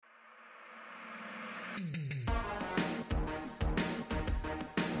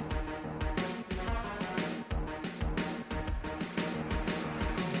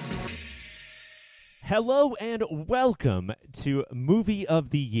Hello and welcome to Movie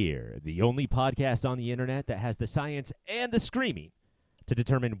of the Year, the only podcast on the internet that has the science and the screaming to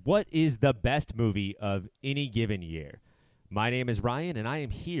determine what is the best movie of any given year. My name is Ryan, and I am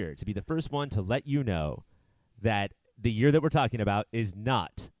here to be the first one to let you know that the year that we're talking about is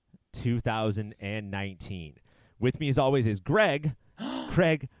not 2019. With me, as always, is Greg.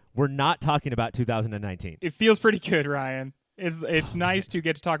 Craig, we're not talking about 2019. It feels pretty good, Ryan. It's nice to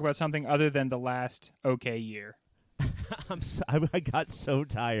get to talk about something other than the last okay year. I got so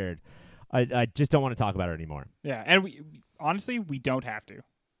tired. I just don't want to talk about it anymore. Yeah, and we honestly don't have to.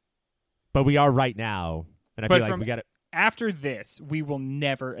 But we are right now, and I feel like we got to. After this, we will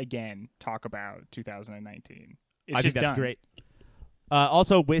never again talk about 2019. I think that's great.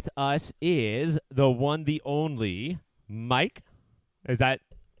 Also with us is the one, the only Mike. Am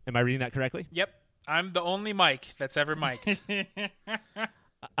I reading that correctly? Yep. I'm the only Mike that's ever mic'd.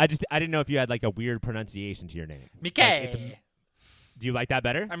 I didn't know if you had like a weird pronunciation to your name. Mike. Do you like that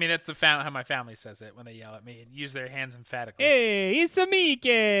better? I mean, that's how my family says it when they yell at me and use their hands emphatically. Hey, it's a Mike.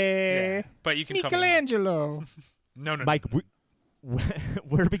 Yeah, but you can call me Michelangelo. No. Mike,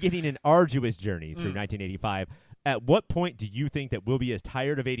 we're beginning an arduous journey through 1985. At what point do you think that we'll be as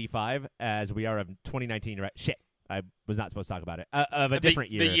tired of 85 as we are of 2019? Right? Shit. I was not supposed to talk about it. Of a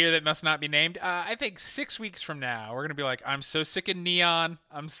different year. The year that must not be named. I think 6 weeks from now, we're going to be like, I'm so sick of neon.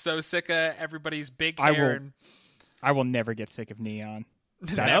 I'm so sick of everybody's big hair. I will never get sick of neon.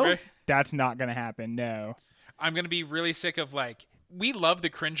 That's not going to happen, no. I'm going to be really sick of, like, we love the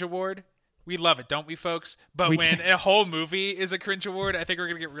cringe award. We love it, don't we, folks? But when a whole movie is a cringe award, I think we're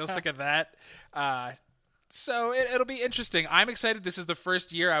going to get real sick of that. So it'll be interesting. I'm excited. This is the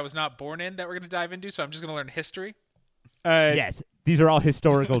first year I was not born in that we're going to dive into, so I'm just going to learn history. Yes, these are all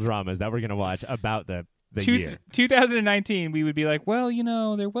historical dramas that we're going to watch about the year. 2019, we would be like, well,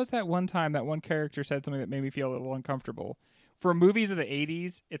 there was that one time that one character said something that made me feel a little uncomfortable. For movies of the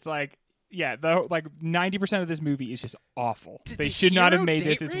 80s, it's like, yeah, 90% of this movie is just awful. They should not have made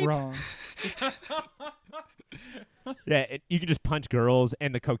this. It's wrong. Yeah, you can just punch girls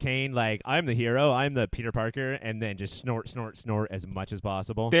and the cocaine. Like, I'm the hero, I'm the Peter Parker, and then just snort as much as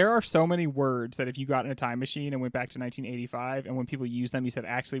possible. There are so many words that if you got in a time machine and went back to 1985, and when people use them, you said,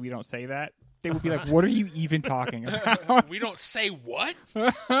 actually, we don't say that, they would be like, what are you even talking about? We don't say what?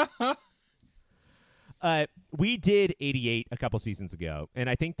 We did 88 a couple seasons ago, and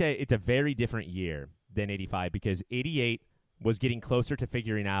I think that it's a very different year than 85 because 88 was getting closer to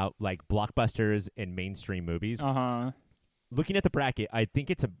figuring out like blockbusters and mainstream movies. Uh-huh. Looking at the bracket, I think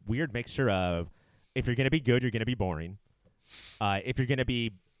it's a weird mixture of if you're going to be good, you're going to be boring. If you're going to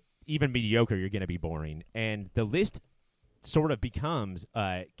be even mediocre, you're going to be boring. And the list sort of becomes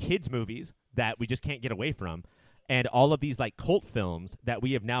kids' movies that we just can't get away from. And all of these like cult films that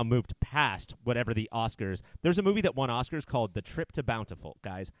we have now moved past whatever the Oscars. There's a movie that won Oscars called The Trip to Bountiful,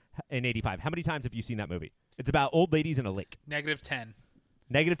 guys, in 85. How many times have you seen that movie? It's about old ladies in a lake. -10.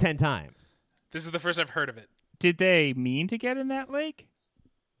 -10 times. This is the first I've heard of it. Did they mean to get in that lake?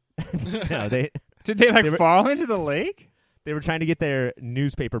 No, Did they fall into the lake? They were trying to get their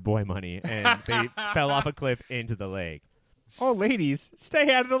newspaper boy money, and they fell off a cliff into the lake. Oh, ladies,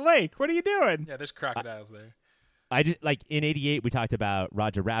 stay out of the lake. What are you doing? Yeah, there's crocodiles there. I just like in 88 we talked about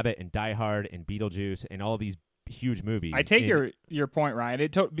Roger Rabbit and Die Hard and Beetlejuice and all these huge movies. I take your point, Ryan.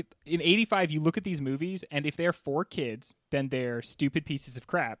 In 85 you look at these movies and if they're for kids, then they're stupid pieces of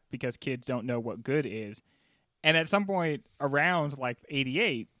crap because kids don't know what good is. And at some point around like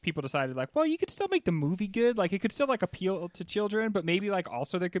 88, people decided like, well, you could still make the movie good. Like it could still like appeal to children, but maybe like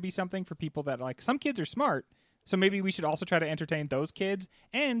also there could be something for people that like some kids are smart. So maybe we should also try to entertain those kids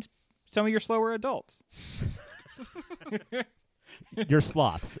and some of your slower adults. Your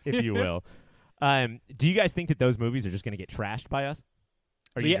sloths, if you will. Do you guys think that those movies are just going to get trashed by us?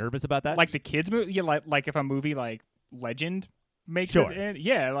 Are you nervous about that? Like the kids movie, yeah, like if a movie like Legend makes sure. it in,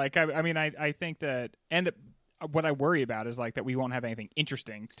 yeah. Like I think that, and what I worry about is like that we won't have anything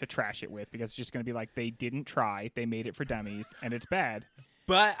interesting to trash it with because it's just going to be like they didn't try, they made it for dummies, and it's bad.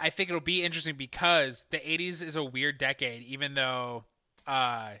 But I think it'll be interesting because the 80s is a weird decade, even though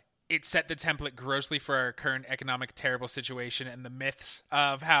it set the template grossly for our current economic terrible situation and the myths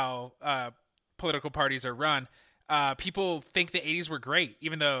of how political parties are run. People think the 80s were great,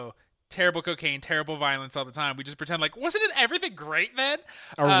 even though terrible cocaine, terrible violence all the time. We just pretend like, wasn't it everything great then?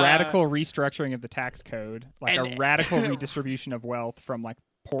 A radical restructuring of the tax code, like a radical redistribution of wealth from like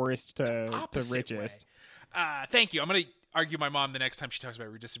poorest to richest. Thank you. argue my mom the next time she talks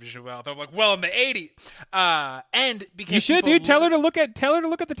about redistribution of wealth. I'm like, well, in the 80s, and because You should, people dude. Tell her to look at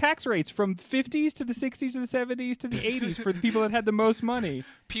the tax rates from 50s to the 60s to the 70s to the 80s for the people that had the most money.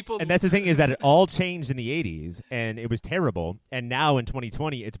 people. And that's the thing, is that it all changed in the 80s, and it was terrible. And now in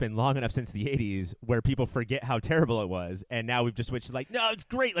 2020, it's been long enough since the 80s where people forget how terrible it was. And now we've just switched to like, no, it's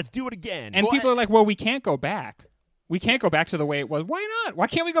great. Let's do it again. And Well, people are like, well, we can't go back. We can't go back to the way it was. Why not? Why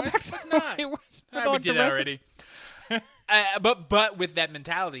can't we go Why back the to fuck the not? way it was for we like did the that rest already. But with that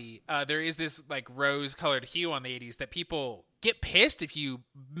mentality, there is this like rose-colored hue on the 80s that people get pissed if you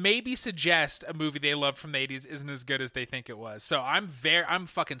maybe suggest a movie they loved from the 80s isn't as good as they think it was. So I'm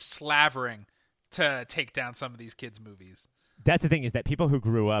fucking slavering to take down some of these kids' movies. That's the thing, is that people who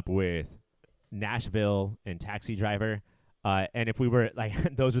grew up with Nashville and Taxi Driver, and if we were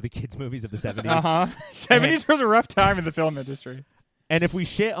like, those were the kids' movies of the 70s. Uh-huh. 70s was a rough time in the film industry. And if we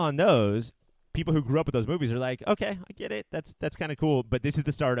shit on those, people who grew up with those movies are like, okay, I get it. That's kind of cool. But this is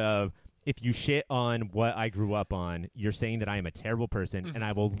the start of, if you shit on what I grew up on, you're saying that I am a terrible person, and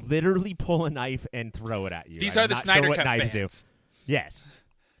I will literally pull a knife and throw it at you. These I'm are the not Snyder sure what Cut knives fans. do. Yes.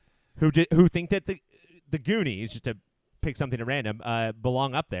 Who think that the Goonies, just to pick something at random,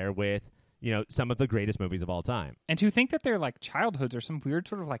 belong up there with, some of the greatest movies of all time. And to think that their like childhoods are some weird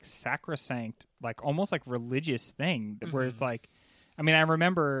sort of like sacrosanct, like almost like religious thing where it's like, I mean, I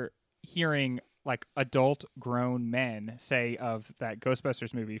remember hearing like adult grown men say of that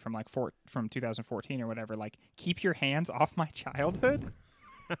Ghostbusters movie from like from 2014 or whatever, like, keep your hands off my childhood.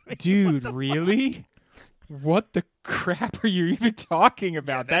 Dude, really? What the crap are you even talking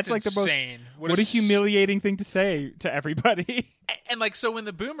about? That's like insane. the most what a humiliating thing to say to everybody. And like, so when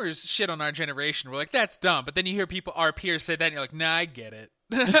the boomers shit on our generation, we're like, that's dumb. But then you hear our peers say that, and you're like, nah, I get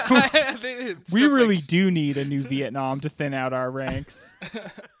it. We really do need a new Vietnam to thin out our ranks.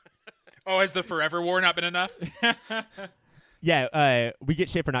 Oh, has the Forever War not been enough? Yeah, we get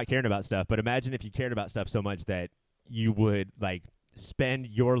shit for not caring about stuff, but imagine if you cared about stuff so much that you would like spend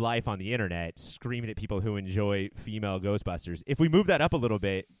your life on the internet screaming at people who enjoy female Ghostbusters. If we move that up a little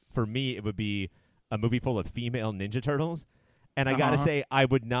bit, for me, it would be a movie full of female Ninja Turtles. And I gotta say, I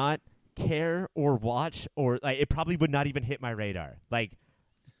would not care or watch, or like, it probably would not even hit my radar. Like,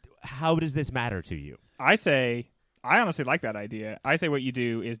 how does this matter to you? I honestly like that idea. I say what you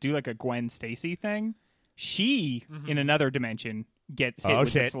do is do like a Gwen Stacy thing. She, in another dimension, gets hit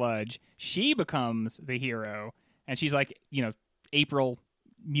with the sludge. She becomes the hero, and she's like, April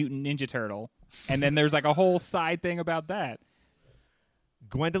Mutant Ninja Turtle. And then there's like a whole side thing about that.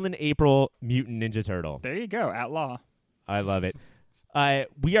 Gwendolyn April Mutant Ninja Turtle. There you go, at law. I love it.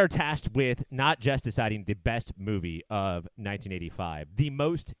 We are tasked with not just deciding the best movie of 1985, the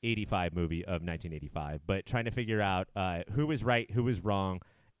most 85 movie of 1985, but trying to figure out who was right, who was wrong,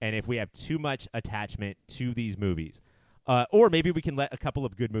 and if we have too much attachment to these movies. Or maybe we can let a couple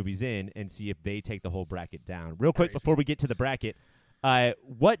of good movies in and see if they take the whole bracket down. Real quick, before we get to the bracket,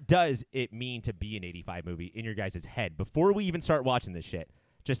 what does it mean to be an 85 movie in your guys' head? Before we even start watching this shit,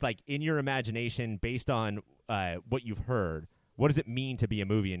 just like in your imagination, based on what you've heard, what does it mean to be a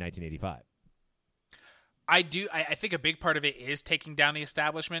movie in 1985? I think a big part of it is taking down the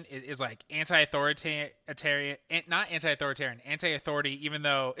establishment. It is like anti-authoritarian, not anti-authoritarian, anti-authority, even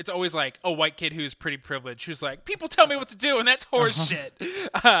though it's always like a white kid who's pretty privileged, who's like, people tell me what to do, and that's horse shit.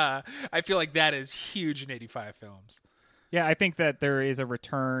 I feel like that is huge in 85 films. Yeah, I think that there is a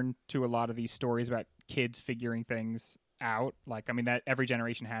return to a lot of these stories about kids figuring things out. Like, I mean, that every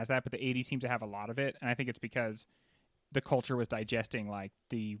generation has that, but the 80s seem to have a lot of it, and I think it's because the culture was digesting like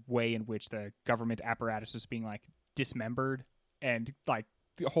the way in which the government apparatus was being like dismembered, and like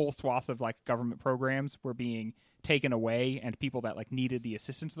the whole swaths of like government programs were being taken away, and people that like needed the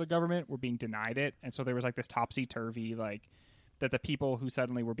assistance of the government were being denied it. And so there was like this topsy-turvy, like that the people who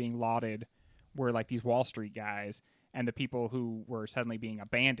suddenly were being lauded were like these Wall Street guys, and the people who were suddenly being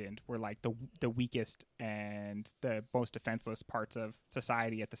abandoned were like the weakest and the most defenseless parts of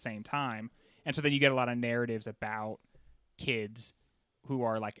society at the same time. And so then you get a lot of narratives about kids who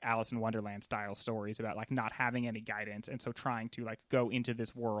are like Alice in Wonderland style stories about like not having any guidance, and so trying to like go into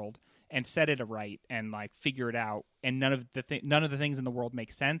this world and set it aright and like figure it out, and none of the things in the world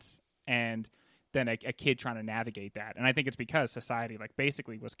make sense, and then a kid trying to navigate that. And I think it's because society like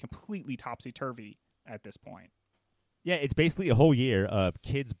basically was completely topsy-turvy at this point. Yeah, it's basically a whole year of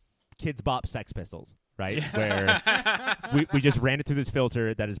kids bop Sex Pistols, right? Where we just ran it through this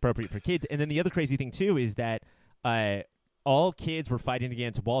filter that is appropriate for kids. And then the other crazy thing too is that all kids were fighting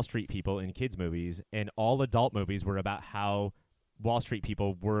against Wall Street people in kids' movies, and all adult movies were about how Wall Street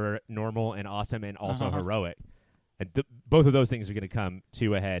people were normal and awesome and also heroic. And both of those things are going to come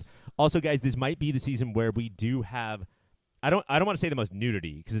to a head. Also, guys, this might be the season where we do have I don't want to say the most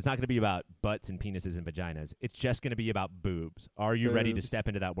nudity because it's not going to be about butts and penises and vaginas. It's just going to be about boobs. Are you ready to Boobs. step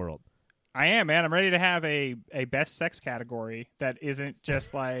into that world? I am, man. I'm ready to have a best sex category that isn't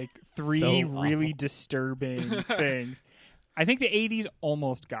just like three So really awful. disturbing things. I think the 80s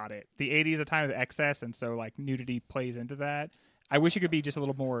almost got it. The 80s a time of excess, and so like nudity plays into that. I wish it could be just a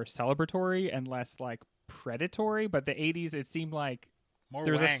little more celebratory and less like predatory, but the 80s it seemed like More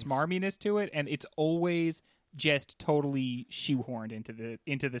there's wangs. a smarminess to it, and it's always just totally shoehorned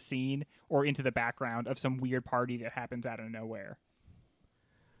into the scene or into the background of some weird party that happens out of nowhere.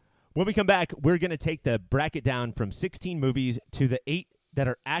 When we come back, we're going to take the bracket down from 16 movies to the 8 that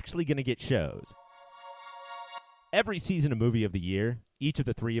are actually going to get shows. Every season of Movie of the Year, each of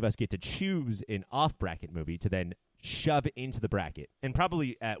the three of us get to choose an off-bracket movie to then shove into the bracket, and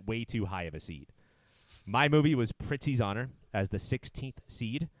probably at way too high of a seed. My movie was Prizzi's Honor as the 16th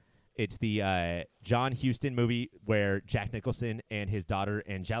seed. It's the John Huston movie where Jack Nicholson and his daughter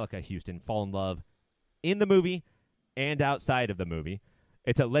Angelica Huston fall in love in the movie and outside of the movie.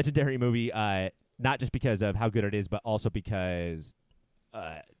 It's a legendary movie, not just because of how good it is, but also because,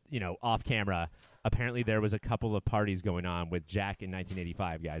 off camera, apparently there was a couple of parties going on with Jack in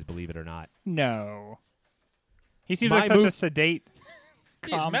 1985, guys, believe it or not. No. He seems My like such mov- a sedate,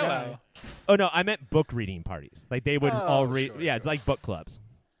 He's calm mellow. guy. Oh, no, I meant book reading parties. Like, they would Oh, all read. sure, Yeah, it's sure. like book clubs.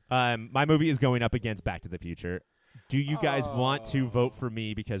 My movie is going up against Back to the Future. Do you guys want to vote for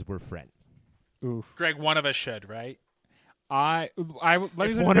me because we're friends? Oof. Greg, one of us should, right? Let me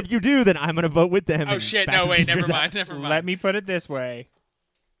If put one it, of you do, then I'm going to vote with them. Oh and shit! Back No, to the wait, Future's never out. mind. Never mind. let me put it this way.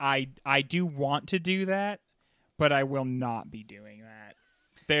 I do want to do that, but I will not be doing that.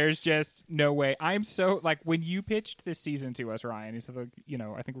 There's just no way. I'm so like when you pitched this season to us, Ryan. You said, like,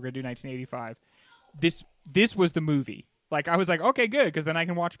 I think we're gonna do 1985. This was the movie. Like I was like, okay, good, because then I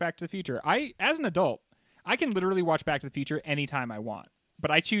can watch Back to the Future. As an adult, I can literally watch Back to the Future anytime I want,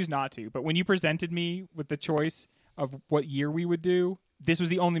 but I choose not to. But when you presented me with the choice of what year we would do, this was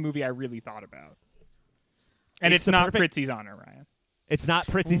the only movie I really thought about. And It's it's the not perfect- Prizzi's Honor, Ryan. It's not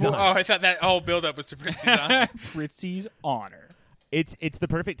Prizzi's Oh, Honor. I thought that whole build-up was to Prince's Honor. Prizzi's Honor. It's the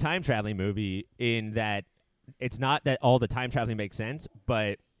perfect time traveling movie in that it's not that all the time traveling makes sense,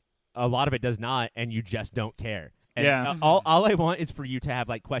 but a lot of it does not, and you just don't care. And Yeah. all I want is for you to have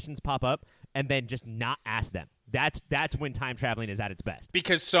like questions pop up and then just not ask them. That's when time traveling is at its best.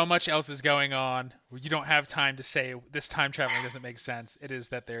 Because so much else is going on, you don't have time to say this time traveling doesn't make sense. It is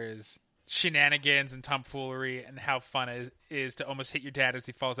that there is shenanigans and tomfoolery, and how fun it is to almost hit your dad as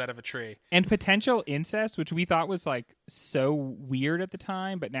he falls out of a tree. And potential incest, which we thought was like so weird at the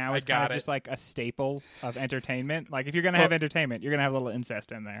time, but now I is kind got of it. just like a staple of entertainment. Like if you're going to have entertainment, you're going to have a little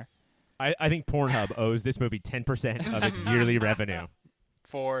incest in there. I think Pornhub owes this movie 10% of its yearly revenue.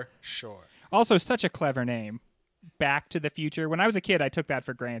 For sure. Also, such a clever name. Back to the Future. When I was a kid, I took that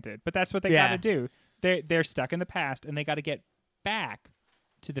for granted, but that's what they Yeah. got to do. They're stuck in the past, and they got to get back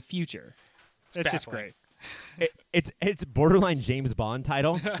to the future. It's just baffling. great. It's borderline James Bond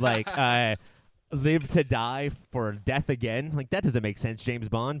title, like Live to Die for Death Again. Like that doesn't make sense, James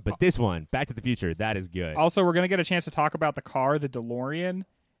Bond. But this one, Back to the Future, that is good. Also, we're going to get a chance to talk about the car, the DeLorean.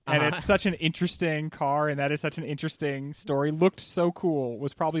 And Uh-huh. it's such an interesting car, and that is such an interesting story. Looked so cool.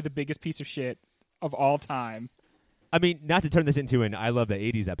 Was probably the biggest piece of shit of all time. I mean, not to turn this into an I Love the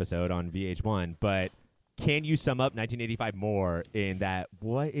 80s episode on VH1, but can you sum up 1985 more in that,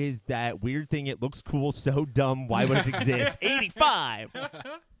 what is that weird thing? It looks cool, so dumb, why would it exist? 85!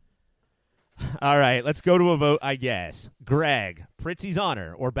 All right, let's go to a vote, I guess. Greg, Prizzi's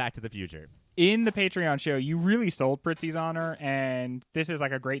Honor or Back to the Future? In the Patreon show, you really sold Prizzi's Honor, and this is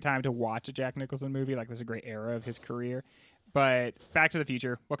like a great time to watch a Jack Nicholson movie. Like, this is a great era of his career. But Back to the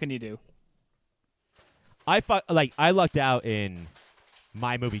Future, what can you do? I lucked out in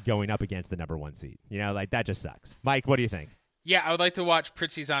my movie going up against the number one seed. That just sucks. Mike, what do you think? Yeah, I would like to watch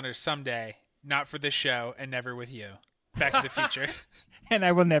Prizzi's Honor someday, not for this show and never with you. Back to the Future. And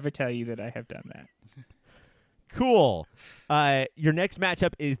I will never tell you that I have done that. Cool. Your next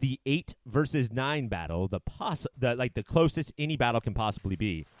matchup is the 8 versus 9 battle, the closest any battle can possibly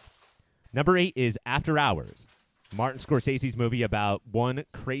be. Number 8 is After Hours, Martin Scorsese's movie about one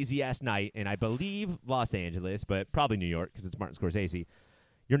crazy-ass night in, I believe, Los Angeles, but probably New York because it's Martin Scorsese.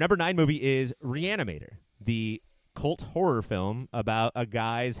 Your number 9 movie is Reanimator, the cult horror film about a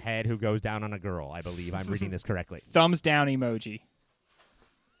guy's head who goes down on a girl. I believe I'm reading this correctly. Thumbs down emoji.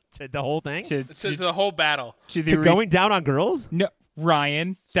 The whole thing? To The whole battle. the To going down on girls? No,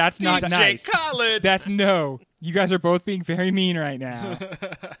 Ryan, that's not DJ nice. Khaled. That's no. You guys are both being very mean right now.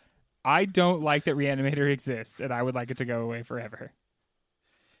 I don't like that Reanimator exists, and I would like it to go away forever.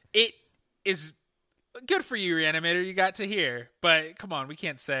 It is good for you, Reanimator. You got to hear. But come on, we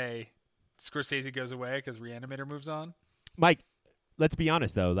can't say Scorsese goes away because Reanimator moves on. Mike, let's be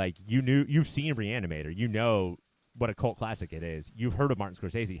honest though. Like you've seen Reanimator. You know what a cult classic it is. You've heard of Martin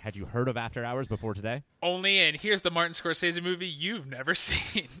Scorsese. Had you heard of After Hours before today? Only, and here's the Martin Scorsese movie you've never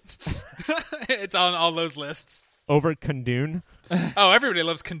seen. It's on all those lists. Over Kundun. Oh, everybody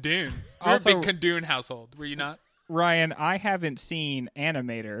loves Kundun. You're Also- a big Kundun household, were you not? Ryan, I haven't seen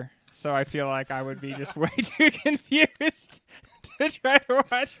Animator, so I feel like I would be just way too confused to try to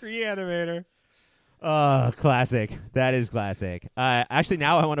watch Reanimator. Classic. That is classic. Actually,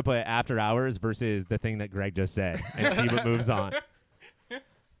 now I want to put After Hours versus the thing that Greg just said and see what moves on.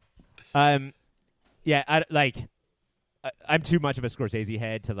 Yeah, I'm too much of a Scorsese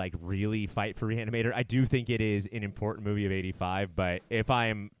head to like really fight for Reanimator. I do think it is an important movie of '85, but if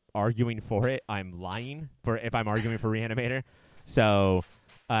I'm arguing for it, I'm lying if I'm arguing for Reanimator. So,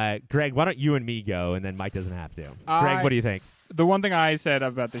 Greg, why don't you and me go, and then Mike doesn't have to. Greg, what do you think? The one thing I said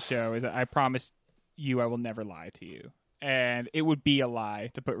about the show is that I promised you I will never lie to you. And it would be a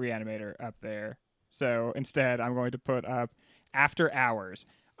lie to put Reanimator up there. So instead, I'm going to put up After Hours,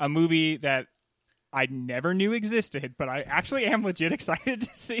 a movie that I never knew existed, but I actually am legit excited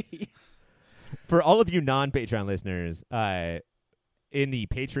to see. For all of you non-Patreon listeners, in the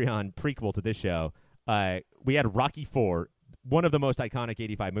Patreon prequel to this show, we had Rocky IV, one of the most iconic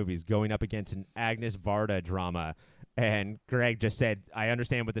 85 movies, going up against an Agnes Varda drama. And Greg just said, I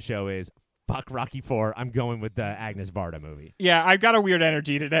understand what the show is. Fuck Rocky IV. I'm going with the Agnes Varda movie. Yeah, I've got a weird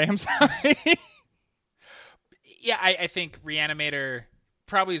energy today. I'm sorry. Yeah, I think Reanimator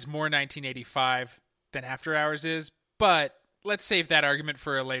probably is more 1985 than After Hours is, but let's save that argument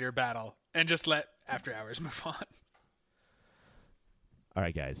for a later battle and just let After Hours move on. All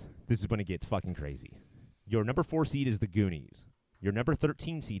right, guys. This is when it gets fucking crazy. Your number 4 seed is The Goonies. Your number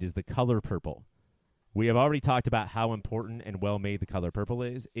 13 seed is The Color Purple. We have already talked about how important and well-made The Color Purple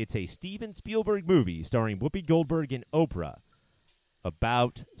is. It's a Steven Spielberg movie starring Whoopi Goldberg and Oprah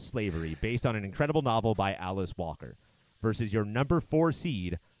about slavery based on an incredible novel by Alice Walker versus your number 4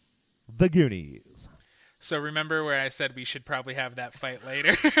 seed, The Goonies. So remember where I said we should probably have that fight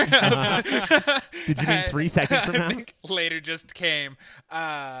later? Did you mean 3 seconds from I now? think later just came.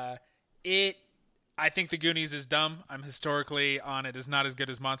 I think The Goonies is dumb. I'm historically on it. It's not as good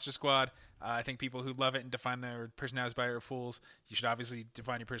as Monster Squad. I think people who love it and define their personalities by it are fools. You should obviously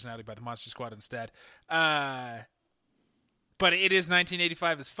define your personality by the Monster Squad instead. But it is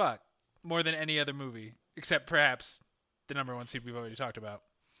 1985 as fuck. More than any other movie. Except perhaps the number 1 seed we've already talked about.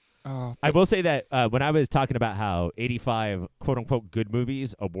 Oh, I will say that when I was talking about how 85 quote-unquote good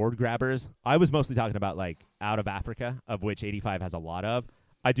movies, award grabbers, I was mostly talking about like Out of Africa, of which 85 has a lot of.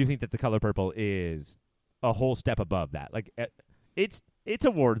 I do think that The Color Purple is a whole step above that. Like it's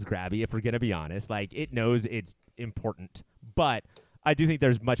awards grabby, if we're going to be honest. Like it knows it's important, but I do think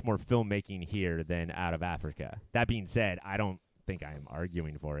there's much more filmmaking here than Out of Africa. That being said, I don't think I'm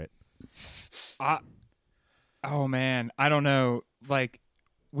arguing for it. oh man, I don't know. Like,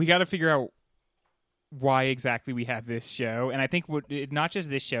 we got to figure out why exactly we have this show, and I think not just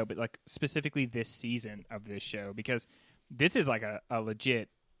this show, but like specifically this season of this show, because this is like a legit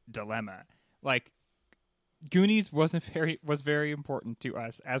dilemma. Like, Goonies was very important to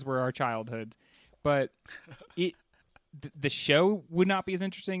us, as were our childhoods, but the show would not be as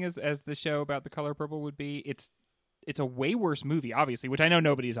interesting as the show about The Color Purple would be. It's a way worse movie, obviously, which I know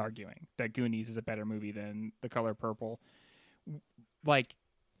nobody's arguing that Goonies is a better movie than The Color Purple. Like,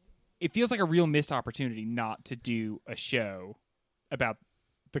 it feels like a real missed opportunity not to do a show about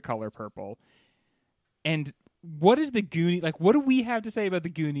The Color Purple. And what is the Goonies, like, what do we have to say about the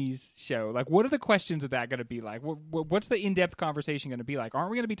Goonies show? Like, what are the questions of that going to be like? What's the in-depth conversation going to be like?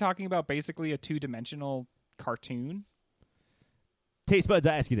 Aren't we going to be talking about basically a 2-dimensional cartoon? Taste buds,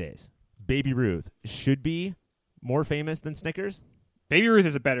 I ask you this. Baby Ruth should be more famous than Snickers? Baby Ruth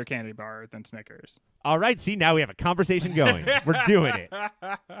is a better candy bar than Snickers. All right, see, now we have a conversation going. We're doing it.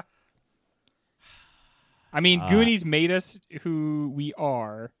 I mean, Goonies made us who we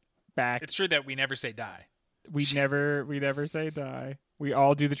are back. It's true that we never say die. We never say die. We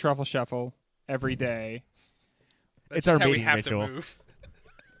all do the truffle shuffle every day. That's It's just our how we mating have ritual. to move.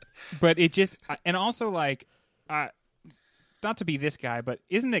 But it just, and also like, not to be this guy, but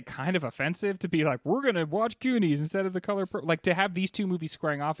isn't it kind of offensive to be like, we're going to watch Goonies instead of The Color Purple? Like, to have these two movies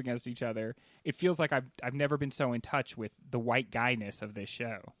squaring off against each other, it feels like I've never been so in touch with the white guyness of this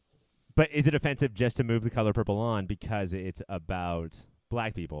show. But is it offensive just to move The Color Purple on because it's about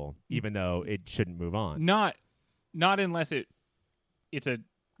black people, even though it shouldn't move on? Not unless it's a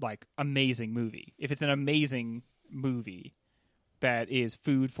like amazing movie. If it's an amazing movie that is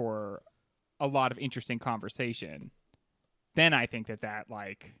food for a lot of interesting conversation, then I think that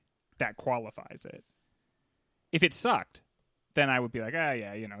qualifies it. If it sucked, then I would be like,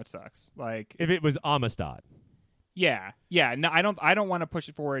 yeah, it sucks. Like If it was Amistad. Yeah. No, I don't want to push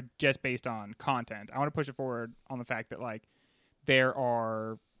it forward just based on content. I want to push it forward on the fact that like there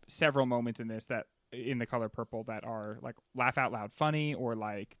are several moments in this that in The Color Purple that are like laugh out loud funny or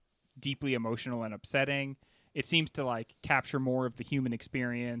like deeply emotional and upsetting. It seems to like capture more of the human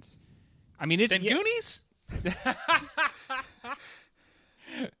experience. I mean, it's Goonies.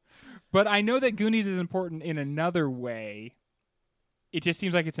 But I know that Goonies is important in another way. It just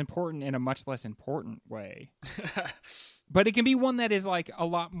seems like it's important in a much less important way. But it can be one that is like a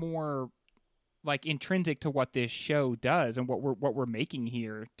lot more like intrinsic to what this show does and what we're making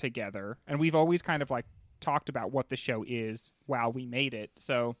here together. And we've always kind of like talked about what the show is while we made it.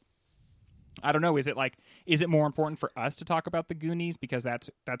 So I don't know, is it more important for us to talk about the Goonies because that's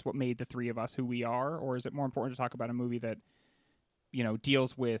what made the three of us who we are, or is it more important to talk about a movie that, you know,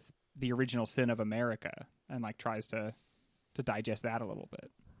 deals with the original sin of America and like tries to digest that a little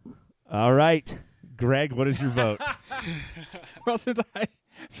bit? All right. Greg, what is your vote? Well, since I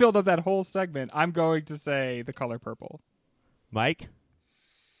filled up that whole segment, I'm going to say The Color Purple. Mike?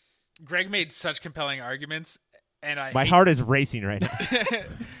 Greg made such compelling arguments, and My heart is racing right now.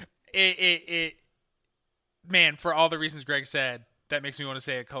 Man, for all the reasons Greg said, that makes me want to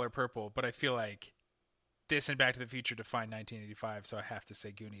say A Color Purple, but I feel like this and Back to the Future define 1985, so I have to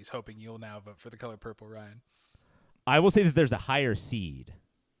say Goonies, hoping you'll now vote for The Color Purple, Ryan. I will say that there's a higher seed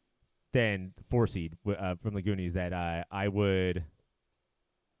than 4 seed from the Goonies that I would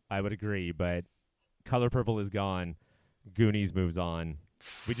agree, but Color Purple is gone. Goonies moves on.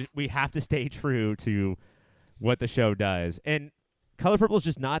 We have to stay true to what the show does, and Color Purple is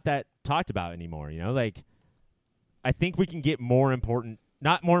just not that talked about anymore. You know, like I think we can get more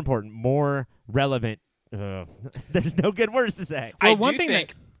relevant. There's no good words to say. Well, one thing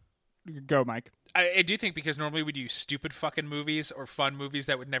that go, Mike. I do think because normally we do stupid fucking movies or fun movies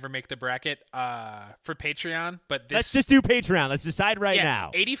that would never make the bracket for Patreon, but this... Let's just do Patreon. Let's decide right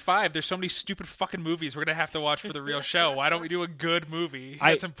now. 85, there's so many stupid fucking movies we're going to have to watch for the real show. Why don't we do a good movie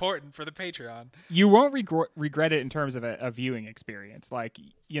that's important for the Patreon? You won't regret it in terms of a viewing experience. Like,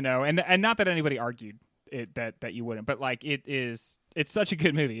 you know, and not that anybody argued it, that you wouldn't, but like it's such a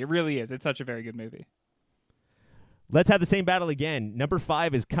good movie. It really is. It's such a very good movie. Let's have the same battle again. Number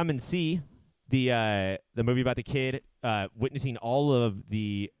 5 is Come and See. The movie about the kid witnessing all of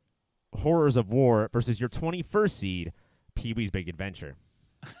the horrors of war versus your 21st seed, Pee-wee's Big Adventure.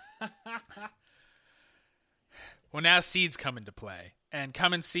 Well, now seeds come into play. And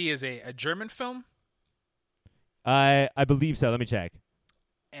Come and See is a German film? I believe so. Let me check.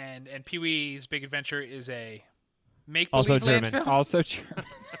 And Pee-wee's Big Adventure is a Also make-believe land German. film? Also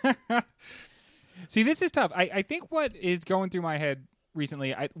German. See, this is tough. I think what is going through my head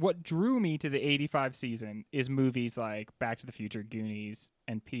recently, what drew me to the 85 season is movies like Back to the Future, Goonies,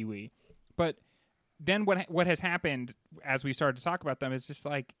 and Pee-wee. But then what has happened as we started to talk about them is just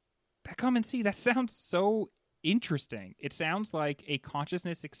like, that Come and See, that sounds so interesting. It sounds like a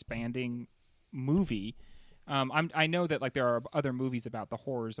consciousness expanding movie. I know that like there are other movies about the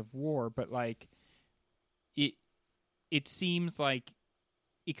horrors of war, but like it seems like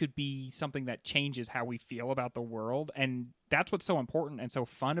it could be something that changes how we feel about the world, and that's what's so important and so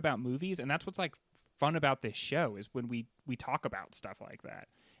fun about movies, and that's what's like fun about this show is when we talk about stuff like that.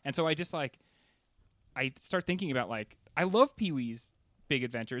 And so I just like I start thinking about like I love Pee-wee's Big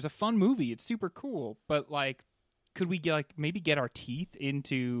Adventure. It's a fun movie. It's super cool, but like could we maybe get our teeth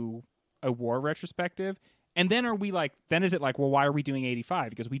into a war retrospective? And then is it like, well, why are we doing 85?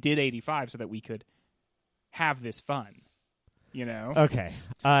 Because we did 85 so that we could have this fun. You know? Okay.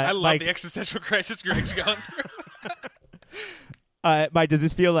 I love Mike, the existential crisis Greg's going through. Mike, does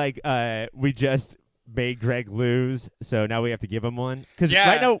this feel like we just made Greg lose, so now we have to give him one? Because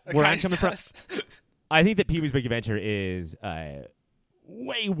right now, where I'm coming from, I think that Pee-wee's Big Adventure is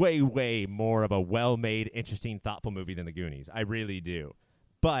way, way, way more of a well-made, interesting, thoughtful movie than The Goonies. I really do.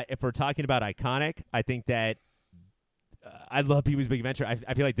 But if we're talking about iconic, I think that I love Pee-wee's Big Adventure.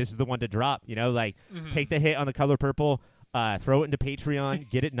 I feel like this is the one to drop. You know, like take the hit on The Color Purple. Throw it into Patreon,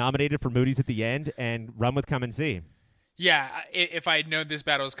 get it nominated for Moody's at the end, and run with Come and See. Yeah, if I had known this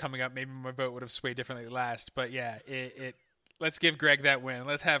battle was coming up, maybe my vote would have swayed differently last. But yeah, let's give Greg that win.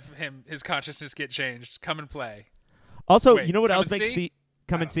 Let's have his consciousness get changed. Come and play. Also, Wait, you know what Come else and makes See? the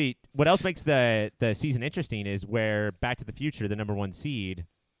Come and See? What else makes the season interesting is where Back to the Future, the number 1 seed,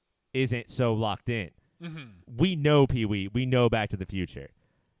 isn't so locked in. Mm-hmm. We know Pee-wee. We know Back to the Future.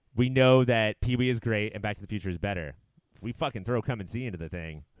 We know that Pee-wee is great and Back to the Future is better. if we fucking throw Come and See into the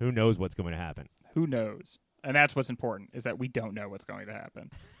thing, who knows what's going to happen? Who knows? And that's what's important, is that we don't know what's going to happen.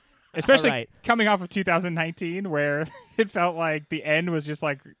 Especially right. coming off of 2019, where it felt like the end was just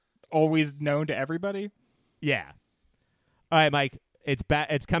like always known to everybody. Yeah. All right, Mike. It's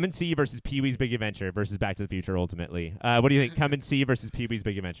Come and See versus Pee-wee's Big Adventure versus Back to the Future. Ultimately, what do you think? Come and See versus Pee-wee's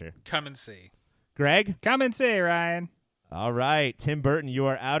Big Adventure. Come and See. Greg. Come and see, Ryan. All right, Tim Burton, you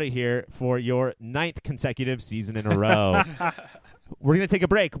are out of here for your 9th consecutive season in a row. We're going to take a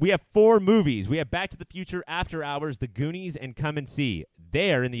break. We have 4 movies. We have Back to the Future, After Hours, The Goonies, and Come and See.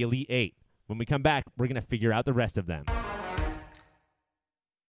 They are in the Elite 8. When we come back, we're going to figure out the rest of them.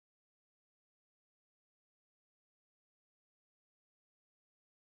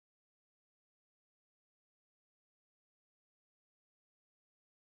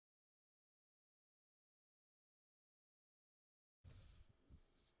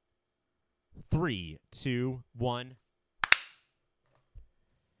 Three, two, one.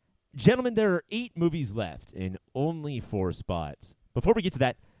 Gentlemen, there are 8 movies left and only 4 spots. Before we get to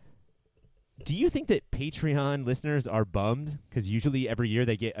that, do you think that Patreon listeners are bummed? Because usually every year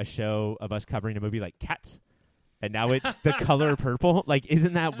they get a show of us covering a movie like Cats, and now it's The Color Purple. Like,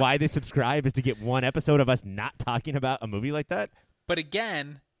 isn't that why they subscribe, is to get one episode of us not talking about a movie like that? But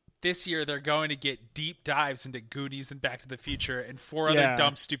again, this year they're going to get deep dives into Goonies and Back to the Future and 4 other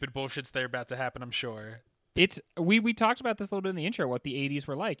dumb, stupid bullshits that are about to happen, I'm sure. It's we talked about this a little bit in the intro, what the 80s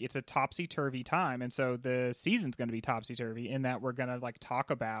were like. It's a topsy-turvy time, and so the season's going to be topsy-turvy in that we're going to like talk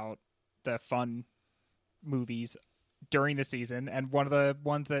about the fun movies during the season, and one of the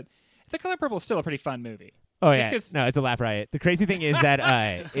ones that The Color Purple is still a pretty fun movie. Oh, Just yeah. No, it's a laugh riot. The crazy thing is that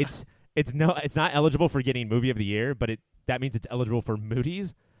it's not eligible for getting Movie of the Year, but that means it's eligible for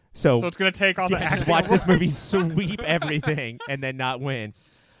Moody's. So it's going to take all the just acting watch this awards. movie sweep everything and then not win.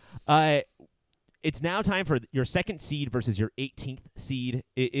 It's now time for your 2nd seed versus your 18th seed.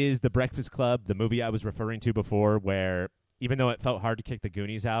 It is The Breakfast Club, the movie I was referring to before, where even though it felt hard to kick the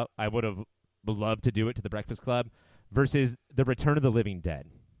Goonies out, I would have loved to do it to The Breakfast Club, versus The Return of the Living Dead.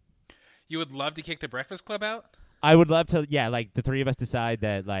 You would love to kick The Breakfast Club out? I would love to, like the 3 of us decide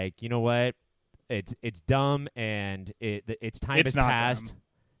that, like, you know what, it's dumb and its time has not passed. dumb.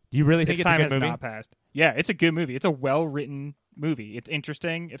 Do you really think Its it's a time good has movie? not passed. Yeah, it's a good movie. It's a well-written movie. It's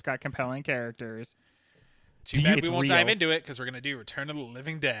interesting. It's got compelling characters. Too bad it's we won't real. dive into it because we're going to do Return of the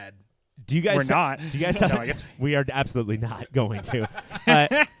Living Dead. Do you guys? We're not. Do you guys? No, I guess we are absolutely not going to.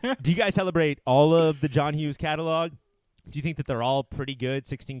 Do you guys celebrate all of the John Hughes catalog? Do you think that they're all pretty good?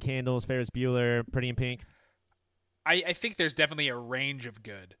 16 Candles, Ferris Bueller, Pretty in Pink. I think there's definitely a range of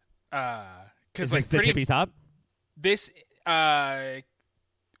good. Is Because this the tippy top? This the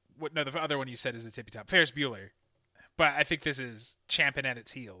other one you said is the tippy top, Ferris Bueller, but I think this is champing at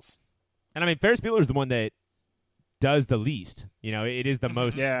its heels. And I mean, Ferris Bueller is the one that does the least. You know, it is the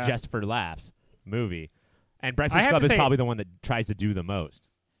most Yeah. just for laughs movie. And I Breakfast have Club to is say- probably the one that tries to do the most.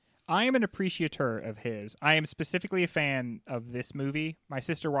 I am an appreciator of his. I am specifically a fan of this movie. My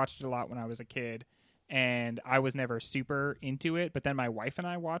sister watched it a lot when I was a kid, and I was never super into it. But then my wife and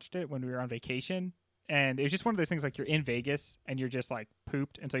I watched it when we were on vacation, and it was just one of those things like you're in Vegas and you're just like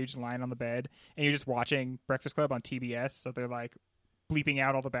pooped, and so you're just lying on the bed and you're just watching Breakfast Club on TBS. So they're like bleeping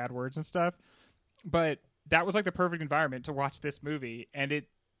out all the bad words and stuff. But that was like the perfect environment to watch this movie, and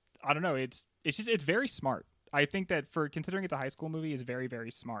I don't know, it's very smart. I think that for considering it's a high school movie is very,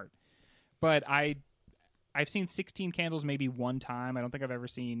 very smart. But I've seen 16 Candles maybe one time. I don't think I've ever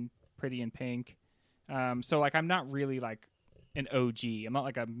seen Pretty in Pink. So like I'm not really like an OG. I'm not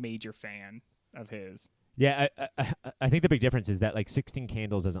like a major fan of his. Yeah, I think the big difference is that like 16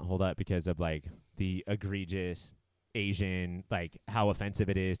 Candles doesn't hold up because of like the egregious Asian, like how offensive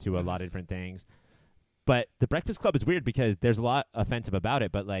it is to a lot of different things. But The Breakfast Club is weird because there's a lot offensive about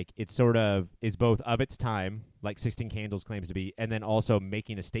it, but like it sort of is both of its time, like 16 Candles claims to be, and then also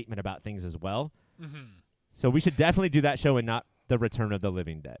making a statement about things as well. Mm-hmm. So we should definitely do that show and not The Return of the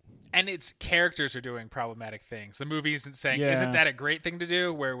Living Dead. And its characters are doing problematic things. The movie isn't saying, Yeah. isn't that a great thing to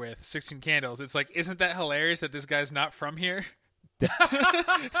do? Where with 16 Candles, it's like, isn't that hilarious that this guy's not from here?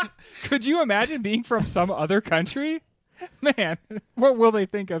 Could you imagine being from some other country? Man, what will they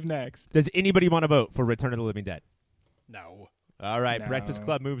think of next? Does anybody want to vote for Return of the Living Dead? No. All right, No. Breakfast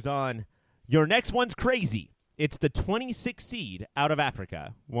Club moves on. Your next one's crazy. It's the 26th seed out of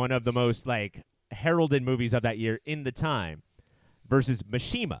Africa, one of the most like heralded movies of that year in the time, versus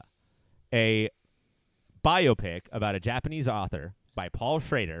Mishima, a biopic about a Japanese author by Paul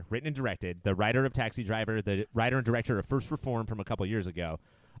Schrader, written and directed, the writer of Taxi Driver, the writer and director of First Reform from a couple years ago,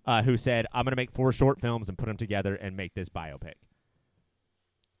 who said, I'm going to make 4 short films and put them together and make this biopic.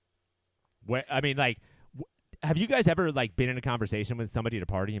 I mean, like, Have you guys ever like been in a conversation with somebody at a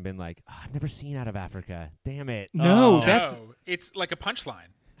party and been like, oh, "I've never seen Out of Africa. Damn it." No, Oh. that's- No, it's like a punchline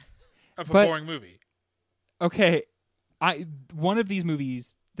of a But- boring movie. Okay, one of these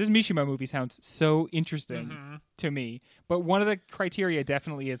movies, this Mishima movie sounds so interesting Mm-hmm. to me, but one of the criteria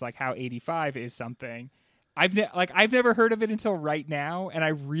definitely is like how 85 is something. I've never heard of it until right now, and I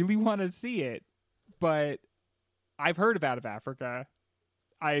really want to see it, but I've heard of Out of Africa.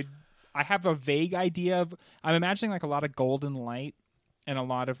 I have a vague idea of. I'm imagining like a lot of golden light and a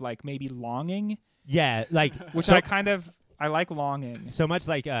lot of like maybe longing, Yeah, like which so, I like longing. so much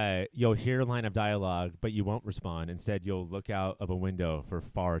like you'll hear a line of dialogue, but you won't respond. Instead, you'll look out of a window for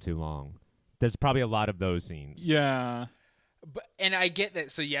far too long. There's probably a lot of those scenes. Yeah. And I get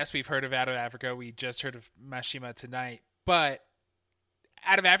that. So yes, we've heard of Out of Africa. We just heard of Mashima tonight. But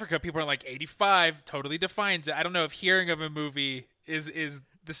Out of Africa, people are like 85 totally defines it. I don't know if hearing of a movie is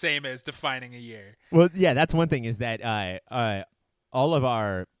the same as defining a year. Well, yeah, that's one thing is that all of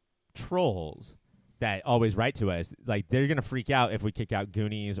our trolls that always write to us, like they're going to freak out if we kick out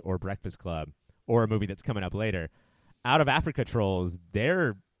Goonies or Breakfast Club or a movie that's coming up later. Out of Africa trolls,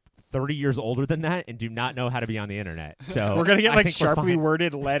 they're 30 years older than that and do not know how to be on the internet. So We're gonna get I like think we're sharply fine.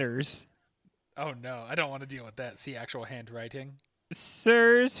 worded letters. Oh no, I don't want to deal with that. See actual handwriting.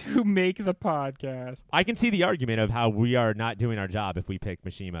 Sirs who make the podcast. I can see the argument of how we are not doing our job if we pick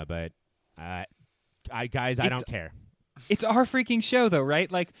Mishima, but I don't care. It's our freaking show, though, right?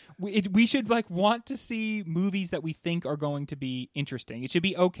 Like, we should like want to see movies that we think are going to be interesting. It should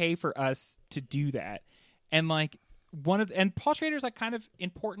be okay for us to do that. And like and Paul Schrader's like kind of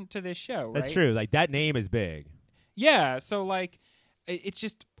important to this show, right? That's true. Like that name is big. Yeah. So like, it's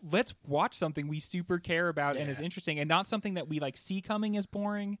just let's watch something we super care about and is Yeah. interesting, and not something that we like see coming as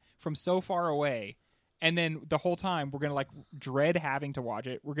boring from so far away. And then the whole time we're gonna like dread having to watch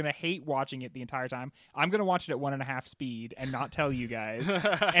it. We're gonna hate watching it the entire time. I'm gonna watch it at 1.5 speed and not tell you guys, and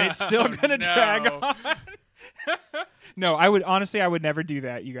it's still gonna drag on. No, I would never do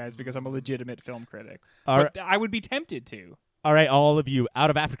that, you guys, because I'm a legitimate film critic. All But I would be tempted to. All right, all of you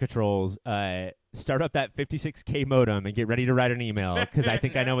Out of Africa trolls, start up that 56K modem and get ready to write an email because I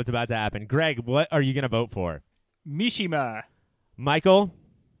think I know what's about to happen. Greg, what are you going to vote for? Mishima. Michael,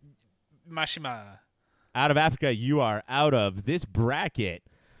 Mashima. Out of Africa, you are out of this bracket.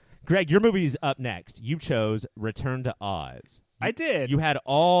 Greg, your movie's up next. You chose Return to Oz. I did. You had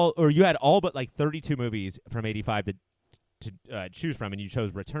all but like 32 movies from 85 to choose from, and you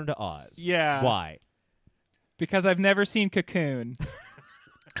chose Return to Oz. Yeah. Why? Because I've never seen Cocoon.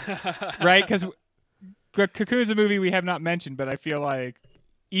 Right? Because Cocoon's a movie we have not mentioned, but I feel like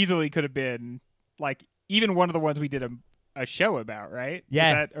easily could have been like even one of the ones we did a show about, right?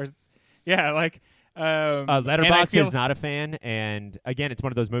 Yeah. Like and I Letterboxd feel- is not a fan, and again, it's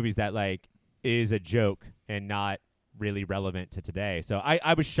one of those movies that like is a joke and not really relevant to today. So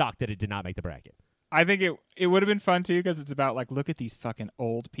I was shocked that it did not make the bracket. I think it would have been fun too, because it's about like, look at these fucking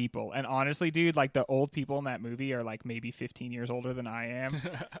old people. And honestly, dude, like the old people in that movie are like maybe 15 years older than I am,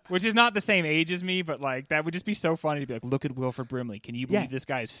 which is not the same age as me, but like that would just be so funny to be like, look at Wilford Brimley. Can you believe this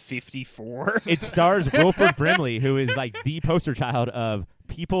guy is 54? It stars Wilford Brimley, who is like the poster child of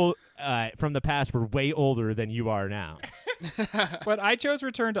people from the past were way older than you are now. But I chose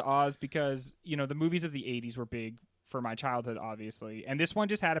Return to Oz because, you know, the movies of the 80s were big for my childhood, obviously. And this one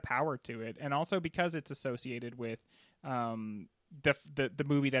just had a power to it. And also because it's associated with the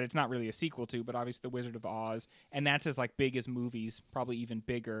movie that it's not really a sequel to, but obviously The Wizard of Oz. And that's as like big as movies, probably even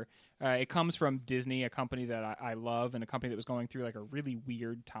bigger. It comes from Disney, a company that I love, and a company that was going through like a really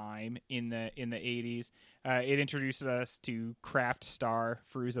weird time in the 80s. It introduced us to craft star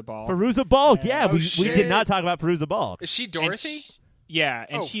Fairuza Balk. Fairuza Balk, yeah, Oh, we shit. did not talk about Fairuza Balk. Is she And Dorothy? yeah,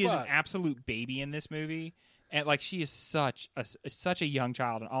 and Oh, she is an fuck. absolute baby in this movie, and like she is such a young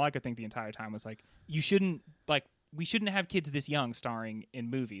child, and all I could think the entire time was like, we shouldn't have kids this young starring in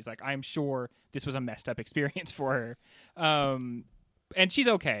movies. Like, I'm sure this was a messed up experience for her, and she's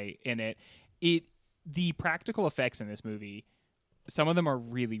okay in it. The practical effects in this movie, some of them are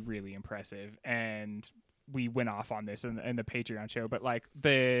really, really impressive, and we went off on this in the Patreon show, but like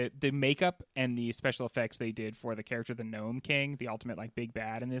the makeup and the special effects they did for the character, the Gnome King, the ultimate like big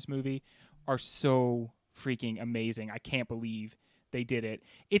bad in this movie, are so freaking amazing. I can't believe they did it.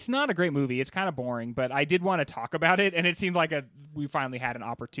 It's not a great movie. It's kind of boring, but I did want to talk about it, and it seemed like we finally had an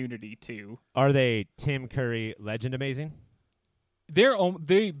opportunity to. Are they Tim Curry legend amazing? They're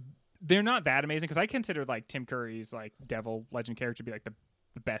not that amazing, because I consider like Tim Curry's like devil legend character to be like the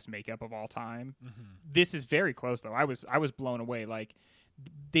best makeup of all time. Mm-hmm. This is very close though. I was blown away. Like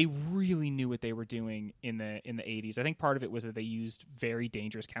they really knew what they were doing in the 80s. I think part of it was that they used very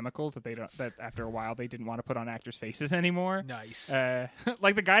dangerous chemicals that after a while they didn't want to put on actors' faces anymore. Nice.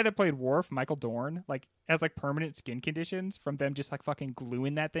 Like the guy that played Worf, Michael Dorn, like has like permanent skin conditions from them just like fucking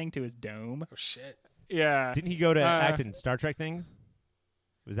gluing that thing to his dome. Oh shit. Yeah. Didn't he go to act in Star Trek things?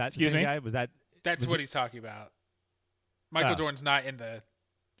 Was that Excuse the same me? guy? Was that? That's what he's talking about. Michael Dorn's not in the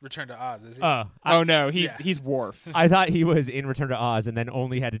Return to Oz, is he? Oh no, he's Worf. I thought he was in Return to Oz and then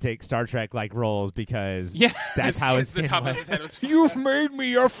only had to take Star Trek like roles because Yeah. that's how his the skin top was. of his head was. You've made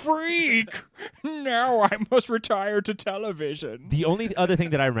me a freak. Now I must retire to television. The only other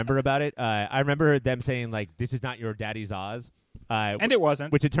thing that I remember about it, I remember them saying like, "This is not your daddy's Oz," And it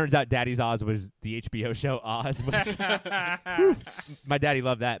wasn't. which it turns out Daddy's Oz was the HBO show Oz. Which, my daddy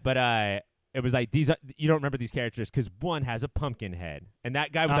loved that, but it was like you don't remember these characters because one has a pumpkin head, and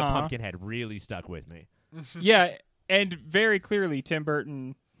that guy with the pumpkin head really stuck with me. Yeah, and very clearly Tim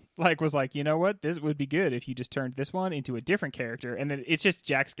Burton was like, you know what, this would be good if you just turned this one into a different character, and then it's just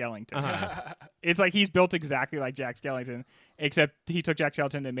Jack Skellington. It's like he's built exactly like Jack Skellington, except he took Jack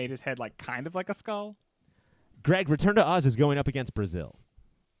Skellington and made his head like kind of like a skull. Greg, Return to Oz is going up against Brazil.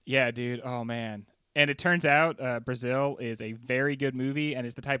 Yeah, dude. Oh man. And it turns out Brazil is a very good movie and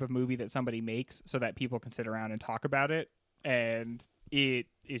is the type of movie that somebody makes so that people can sit around and talk about it. And it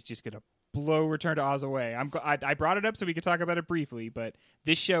is just going to blow Return to Oz away. I brought it up so we could talk about it briefly, but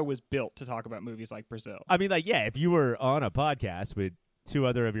this show was built to talk about movies like Brazil. I mean, like, yeah, if you were on a podcast with two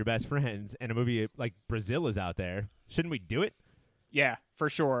other of your best friends and a movie like Brazil is out there, shouldn't we do it? Yeah, for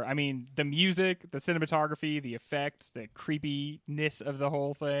sure. I mean, the music, the cinematography, the effects, the creepiness of the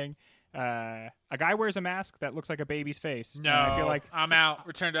whole thing. A guy wears a mask that looks like a baby's face. No, And I feel like I'm out.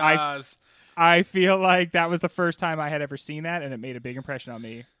 Return to Oz. I feel like that was the first time I had ever seen that, and it made a big impression on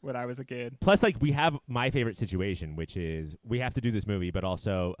me when I was a kid. Plus, like, we have my favorite situation, which is we have to do this movie, but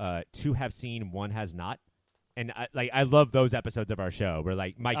also two have seen, one has not. And I love those episodes of our show where,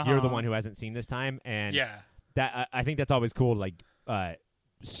 like, Mike, you're the one who hasn't seen this time, and Yeah. that I think that's always cool to like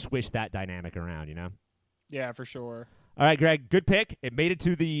swish that dynamic around, you know. Yeah, for sure. All right, Greg, good pick. It made it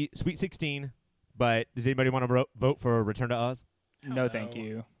to the Sweet 16, but does anybody want to vote for Return to Oz? No, thank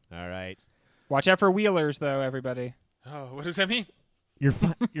you. All right. Watch out for wheelers, though, everybody. Oh, what does that mean? Your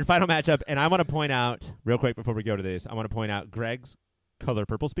final matchup, and I want to point out real quick before we go to this, I want to point out Greg's Color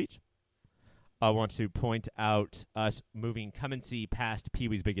Purple speech. I want to point out us moving Come and See past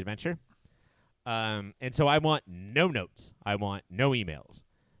Pee-wee's Big Adventure. And so I want no notes. I want no emails.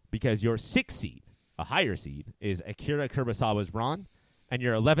 Because your 6th seed, a higher seed, is Akira Kurosawa's Ron, and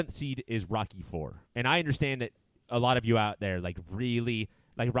your 11th seed is Rocky IV. And I understand that a lot of you out there, like, really,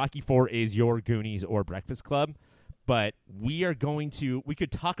 like, Rocky IV is your Goonies or Breakfast Club, but we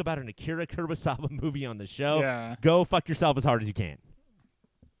could talk about an Akira Kurosawa movie on the show. Yeah. Go fuck yourself as hard as you can.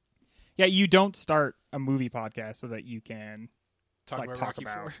 Yeah, you don't start a movie podcast so that you can Talk about Rocky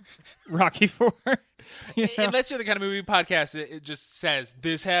about IV. Rocky IV. You know? Unless you're the kind of movie podcast it just says,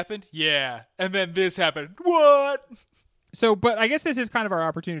 this happened? Yeah. And then this happened. What? So, but I guess this is kind of our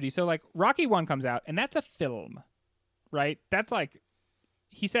opportunity. So, like, Rocky 1 comes out, and that's a film, right? That's like,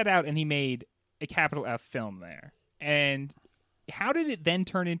 he set out and he made a capital F film there. And how did it then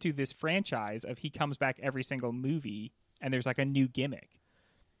turn into this franchise of he comes back every single movie and there's like a new gimmick?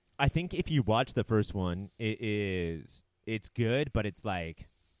 I think if you watch the first one, it's good, but it's like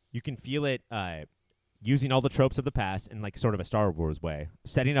you can feel it using all the tropes of the past in like sort of a Star Wars way,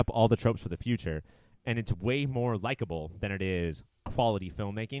 setting up all the tropes for the future, and it's way more likable than it is quality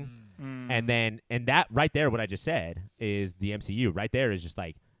filmmaking. And that right there, what I just said, is the MCU. Right there is just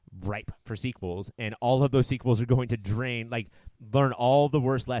like ripe for sequels, and all of those sequels are going to learn all the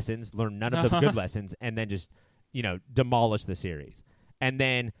worst lessons, learn none of the good lessons, and then just, demolish the series. And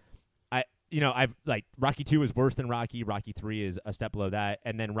then I've like Rocky 2 is worse than Rocky 3 is a step below that,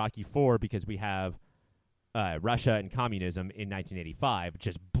 and then Rocky 4, because we have Russia and communism in 1985,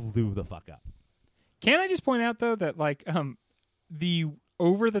 just blew the fuck up. Can I just point out though that like the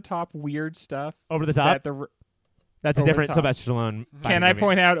over the top weird stuff Over the top? That's a Over the different top. Sylvester Stallone. Can I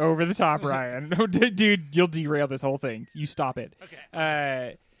point out over the top, Ryan? Dude, you'll derail this whole thing. You stop it.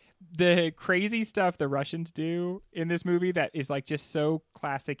 Okay. The crazy stuff the Russians do in this movie that is like just so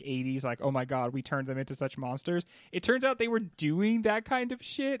classic 80s, like, oh my God, we turned them into such monsters. It turns out they were doing that kind of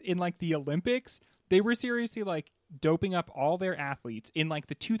shit in like the Olympics. They were seriously like doping up all their athletes in like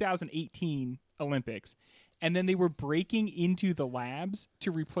the 2018 Olympics. And then they were breaking into the labs to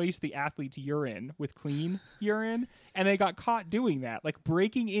replace the athlete's urine with clean urine. And they got caught doing that, like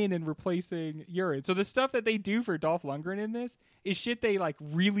breaking in and replacing urine. So the stuff that they do for Dolph Lundgren in this is shit they like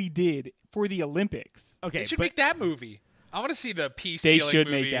really did for the Olympics. Okay, They should but make that movie. I want to see the pea They stealing should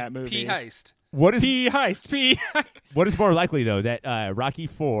movie. make that movie. Pea heist. What is P heist. what is more likely though, that Rocky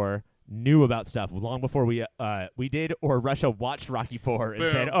IV knew about stuff long before we did, or Russia watched Rocky IV and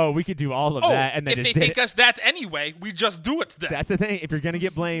Boom. said, "Oh, we could do all of that," and then if just they did think it. us that anyway, we just do it then. That's the thing. If you're gonna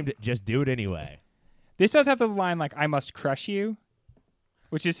get blamed, just do it anyway. This does have the line like "I must crush you,"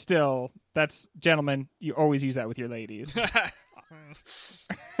 which is still gentlemen. You always use that with your ladies.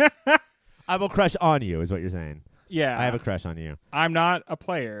 I will crush on you, is what you're saying. Yeah, I have a crush on you. I'm not a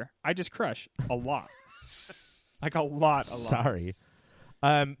player. I just crush a lot, like a lot. Sorry.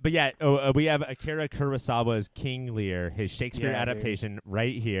 But yeah, we have Akira Kurosawa's King Lear, his Shakespeare Yeah, adaptation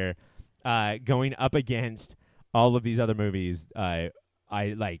right here, going up against all of these other movies. I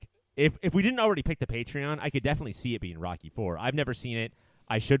like if we didn't already pick the Patreon, I could definitely see it being Rocky IV. I've never seen it.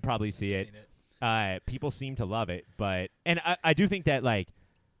 I should probably see it. Seen it. People seem to love it, and I do think that like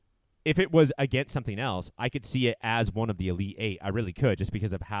if it was against something else, I could see it as one of the Elite Eight. I really could, just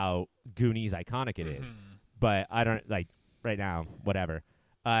because of how Goonies iconic it is. But I don't like right now. Whatever.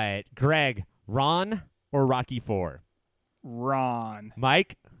 Greg, Ron or Rocky IV? Ron.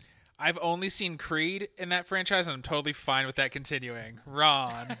 Mike? I've only seen Creed in that franchise, and I'm totally fine with that continuing.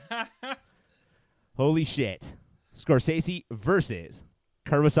 Ron. Holy shit. Scorsese versus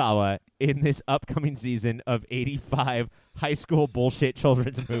Kurosawa in this upcoming season of 85 high school bullshit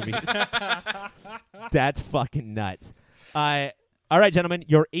children's movies. That's fucking nuts. All right, gentlemen,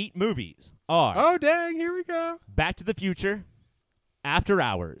 your 8 movies are Oh dang! Here we go. Back to the Future, After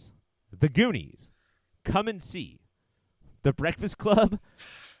Hours, The Goonies, Come and See, The Breakfast Club,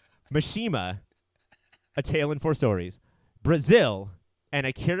 Mishima, A Tale in Four Stories, Brazil, and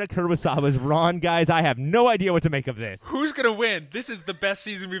Akira Kurosawa's Ron. Guys, I have no idea what to make of this. Who's gonna win? This is the best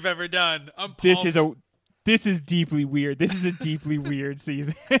season we've ever done. I'm pumped. This is deeply weird. This is a deeply weird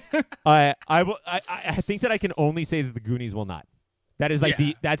season. I think that I can only say that The Goonies will not. That is like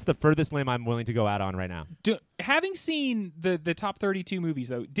Yeah. that's the furthest limb I'm willing to go out on right now. Having seen the top 32 movies,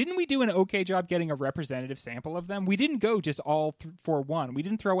 though, didn't we do an okay job getting a representative sample of them? We didn't go just all for one. We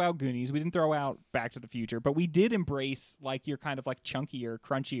didn't throw out Goonies. We didn't throw out Back to the Future. But we did embrace like your kind of like chunkier,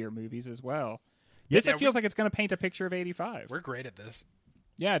 crunchier movies as well. This Yeah, it feels like it's going to paint a picture of 85. We're great at this.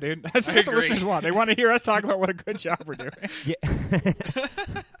 Yeah, dude. That's I what the agree. listeners want. They want to hear us talk about what a good job we're doing. Yeah.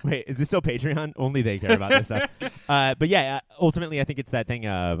 Wait, is this still Patreon? Only they care about this stuff. But yeah, ultimately, I think it's that thing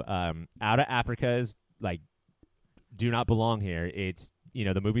of out of Africa's like do not belong here. It's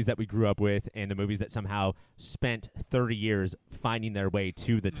the movies that we grew up with and the movies that somehow spent 30 years finding their way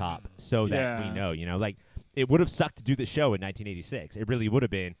to the top, so that we know. Like it would have sucked to do the show in 1986. It really would have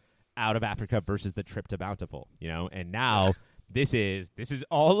been Out of Africa versus The Trip to Bountiful. And now. This is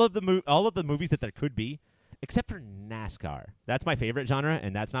all of the movies that there could be, except for NASCAR. That's my favorite genre,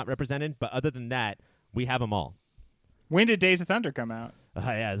 and that's not represented. But other than that, we have them all. When did Days of Thunder come out?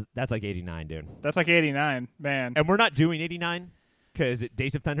 Yeah, that's like 89, dude. That's like 89, man. And we're not doing 89 because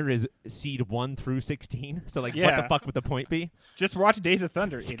Days of Thunder is seed 1 through 16. So like, what Yeah. the fuck would the point be? Just watch Days of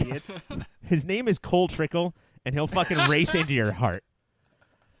Thunder, idiots. His name is Cole Trickle, and he'll fucking race into your heart.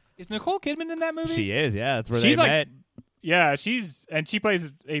 Is Nicole Kidman in that movie? She is, yeah. That's where She's they like- met. Yeah, she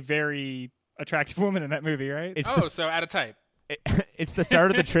plays a very attractive woman in that movie, right? It's So out of type. it's the start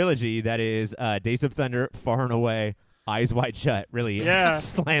of the trilogy that is Days of Thunder, Far and Away, Eyes Wide Shut. Really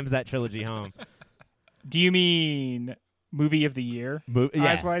slams that trilogy home. Do you mean movie of the year?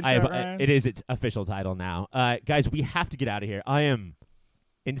 Eyes Wide Shut, Ryan? It is its official title now. Guys, we have to get out of here. I am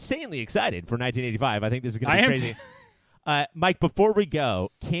insanely excited for 1985. I think this is going to be crazy. Mike, before we go,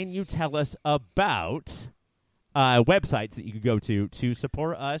 can you tell us about websites that you could go to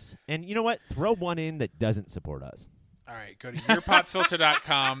support us? And you know what? Throw one in that doesn't support us. All right, go to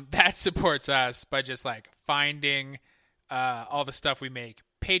yourpopfilter.com. That supports us by just like finding all the stuff we make.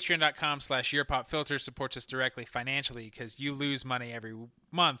 Patreon.com/yourpopfilter supports us directly financially because you lose money every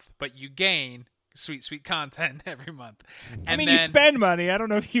month, but you gain sweet content every month. And you spend money. I don't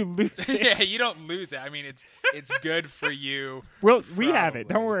know if you lose it. Yeah, you don't lose it. I mean, it's good for you. Well, we have it.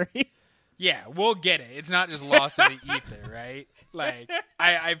 Don't Probably. worry. Yeah, we'll get it. It's not just lost in the ether, right? Like,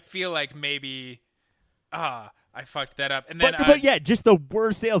 I feel like maybe, I fucked that up. And then, But yeah, just the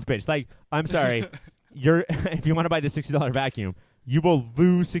worst sales pitch. Like, I'm sorry, if you want to buy the $60 vacuum, you will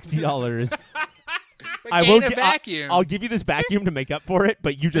lose $60. but I gain will a vacuum. I'll give you this vacuum to make up for it,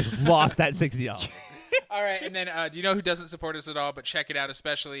 but you just lost that $60. All right, and then do you know who doesn't support us at all? But check it out,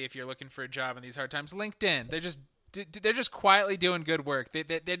 especially if you're looking for a job in these hard times. LinkedIn. They're just quietly doing good work.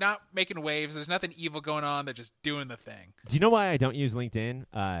 They're not making waves. There's nothing evil going on. They're just doing the thing. Do you know why I don't use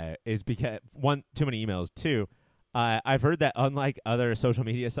LinkedIn? Is because one, too many emails. Two, I've heard that unlike other social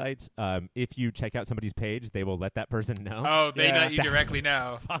media sites, if you check out somebody's page, they will let that person know. Oh, they Yeah. let you directly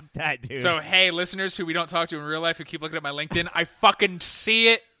know. Fuck that, dude. So, hey, listeners who we don't talk to in real life who keep looking at my LinkedIn, I fucking see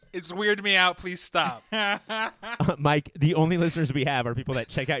it. It's weirding me out. Please stop. Mike, the only listeners we have are people that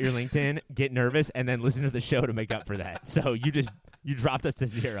check out your LinkedIn, get nervous, and then listen to the show to make up for that. So you dropped us to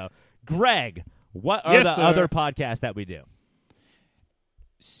 0. Greg, what are Yes, the sir. other podcasts that we do?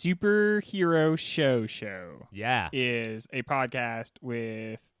 Superhero Show Yeah. is a podcast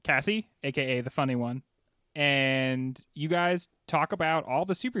with Cassie, aka the funny one, and you guys talk about all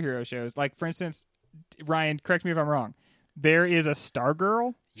the superhero shows. Like, for instance, Ryan, correct me if I'm wrong. There is a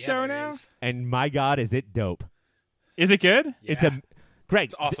Stargirl Yeah, show there now. is. And my God, is it dope? Is it good? It's Yeah. Greg.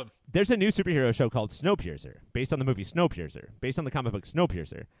 It's awesome. There's a new superhero show called Snowpiercer, based on the movie Snowpiercer, based on the comic book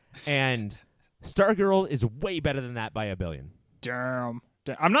Snowpiercer, and Stargirl is way better than that by a billion. Damn.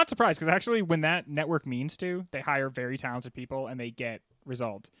 I'm not surprised because actually, when that network means to, they hire very talented people and they get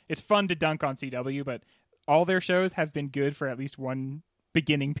results. It's fun to dunk on CW, but all their shows have been good for at least one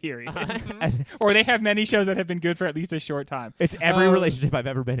beginning period, or they have many shows that have been good for at least a short time. It's every relationship I've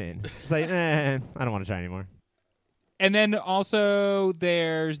ever been in. It's like, I don't want to try anymore. And then also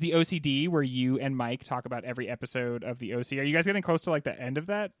there's the OCD where you and Mike talk about every episode of the OC. Are you guys getting close to like the end of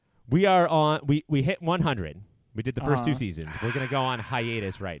that? We are on. We hit 100. We did the first 2 Uh-huh. seasons. We're gonna go on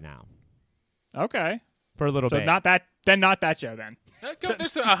hiatus right now Okay, for a little so bit. not that show then.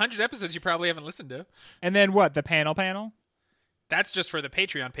 There's 100 episodes you probably haven't listened to. And then what? The panel? That's just for the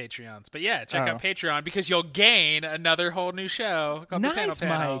Patreons. But yeah, check Oh. out Patreon because you'll gain another whole new show called Nice, the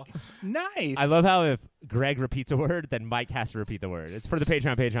Panel. Mike. Nice. I love how if Greg repeats a word, then Mike has to repeat the word. It's for the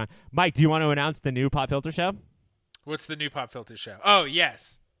Patreon. Mike, do you want to announce the new Pop Filter show? What's the new Pop Filter show? Oh,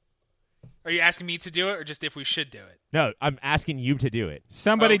 yes. Are you asking me to do it or just if we should do it? No, I'm asking you to do it.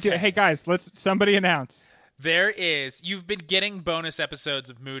 Somebody do. Okay. Hey guys, somebody announce. You've been getting bonus episodes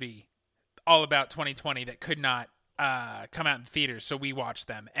of Moody all about 2020 that could not come out in theaters, so we watched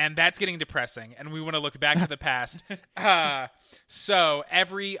them. And that's getting depressing, and we want to look back to the past. So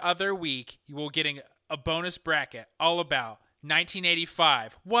every other week, you will getting a bonus bracket all about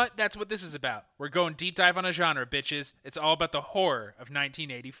 1985. That's what this is about. We're going deep dive on a genre, bitches. It's all about the horror of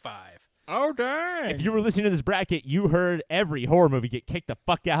 1985. Oh dang! If you were listening to this bracket, you heard every horror movie get kicked the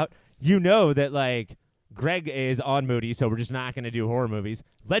fuck out. You know that, like, Greg is on Moody, so we're just not going to do horror movies.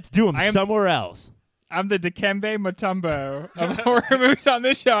 Let's do them somewhere else. I'm the Dikembe Mutombo of horror movies on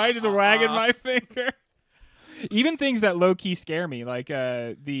this show. I just wagging my finger. Even things that low key scare me, like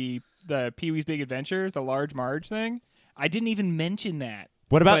the Pee-wee's Big Adventure, the Large Marge thing. I didn't even mention that.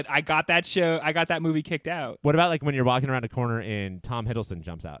 What about But I got that movie kicked out. what about like when you're walking around a corner and Tom Hiddleston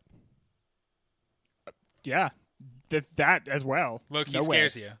jumps out? Yeah, that as well. Loki No way.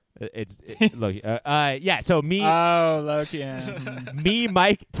 scares you. Look, yeah. So me, Oh, Loki. Yeah. me,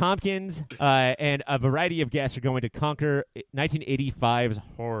 Mike Tompkins, and a variety of guests are going to conquer 1985's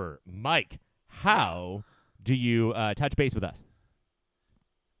horror. Mike, how do you touch base with us?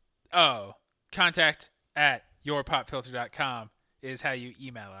 Oh, contact at yourpopfilter.com is how you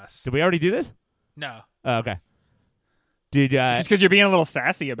email us. Did we already do this? No. Oh, okay. Did Just because you're being a little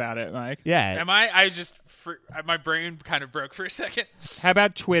sassy about it, Mike. yeah? Am I my brain kind of broke for a second. How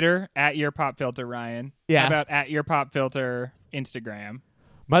about Twitter at your pop filter, Ryan? Yeah. How about at your pop filter Instagram?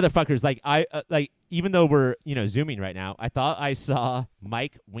 Motherfuckers, like I like even though we're zooming right now, I thought I saw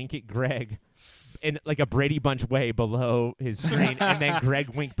Mike wink at Greg in like a Brady Bunch way below his screen, and then Greg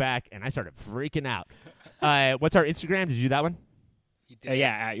winked back, and I started freaking out. What's our Instagram? Did you do that one? You did. Yeah,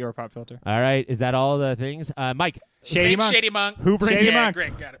 at your pop filter. All right, is that all the things? Mike, Shady Monk. Shady Monk. Who brings Shady yeah, Monk.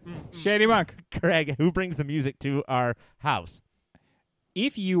 Great, got it. Shady Monk. Greg, who brings the music to our house?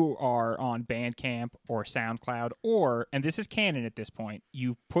 If you are on Bandcamp or SoundCloud, and this is canon at this point,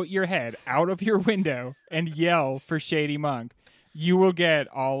 you put your head out of your window and yell for Shady Monk, you will get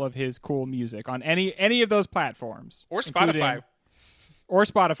all of his cool music on any of those platforms. Or including- Spotify. Or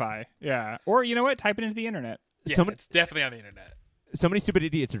Spotify, yeah. Or you know what? Type it into the internet. Yeah, Someone- it's definitely on the internet. So many stupid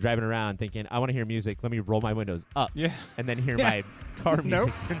idiots are driving around thinking, I want to hear music. Let me roll my windows up Yeah. and then hear Yeah. my car music. Nope.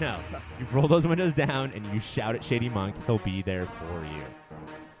 No. You roll those windows down and you shout at Shady Monk. He'll be there for you.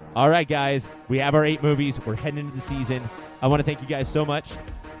 All right, guys. We have our 8 movies. We're heading into the season. I want to thank you guys so much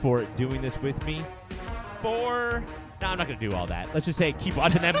for doing this with me. No, I'm not going to do all that. Let's just say keep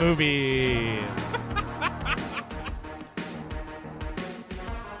watching that movie.